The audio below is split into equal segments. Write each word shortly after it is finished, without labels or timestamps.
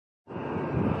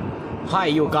Hi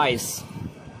you guys,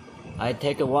 I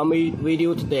take one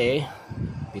video today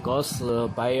because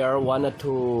buyer wanted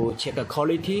to check the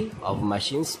quality of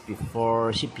machines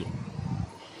before shipping.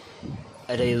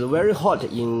 It is very hot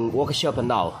in workshop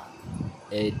now.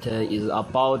 It is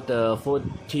about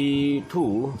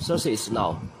 42 Celsius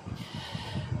now.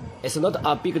 It's not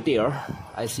a big deal.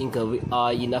 I think we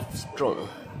are enough strong.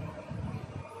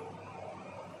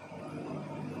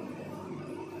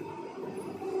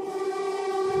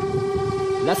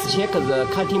 Let's check the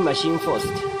cutting machine first.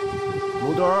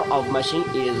 Motor of machine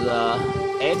is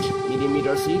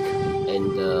 8mm thick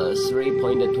and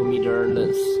 3.2 meter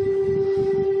length.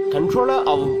 Controller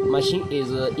of machine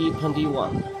is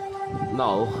E21.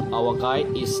 Now our guy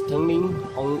is turning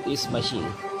on this machine.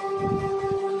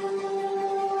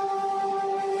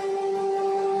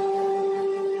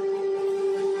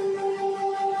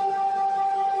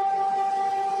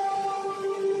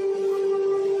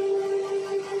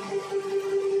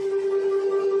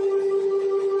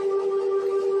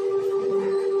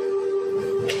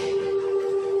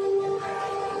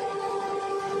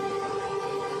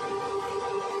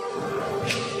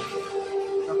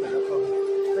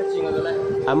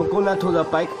 I'm gonna to the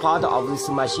back part of this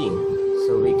machine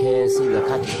so we can see the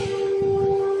cutting.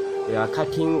 We are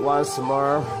cutting one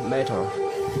small metal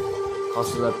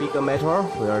because the bigger metal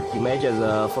will damage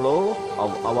the flow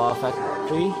of our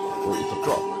factory when it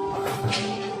drop.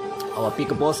 Our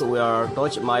big boss will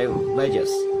dodge my wedges.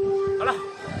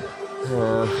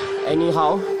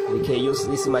 Anyhow, we can use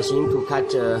this machine to cut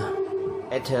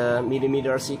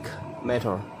 8mm thick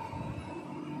metal.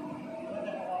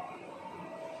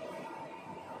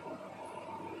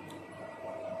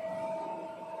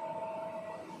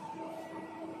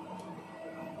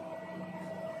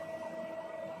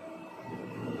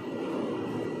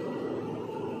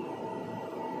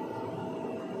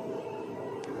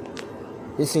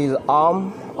 This is the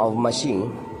arm of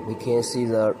machine. We can see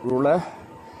the ruler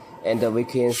and we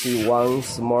can see one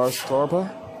small stopper.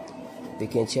 We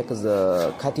can check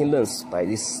the cutting length by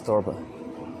this stopper.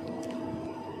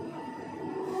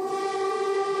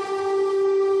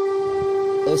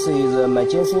 This is the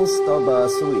emergency stop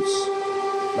switch.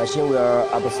 Machine will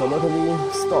absolutely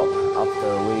stop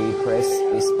after we press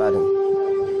this button.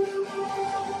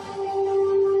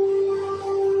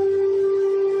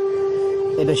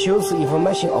 It shows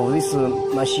information of this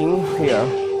machine here,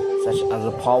 such as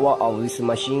the power of this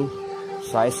machine,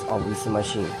 size of this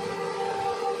machine.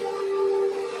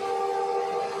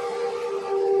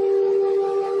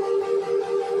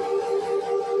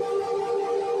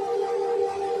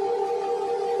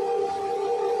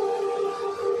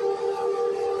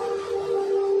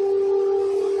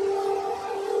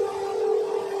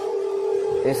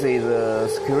 This is a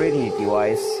security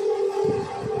device.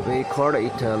 We call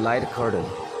it a light curtain.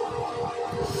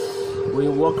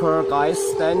 When worker guys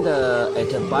stand at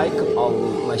the back of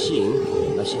machine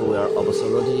will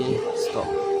absolutely stop.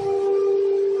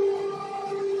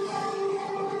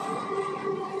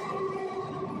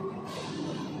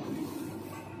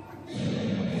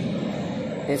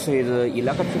 This is the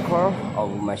electrical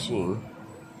of machine.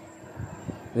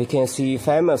 We can see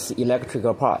famous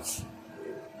electrical parts.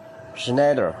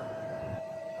 Schneider.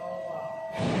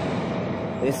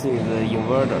 This is the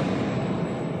inverter.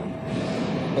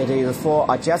 It is for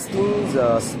adjusting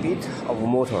the speed of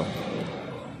motor.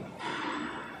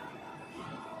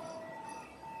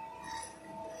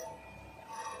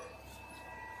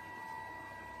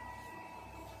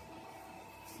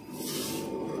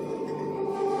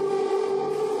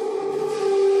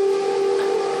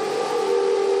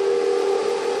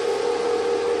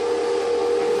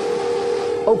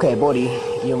 Okay, buddy,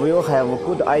 you will have a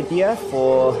good idea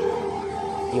for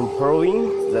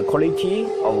improving the quality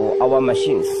of our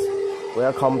machines.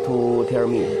 Welcome to tell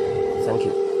me. Thank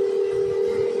you.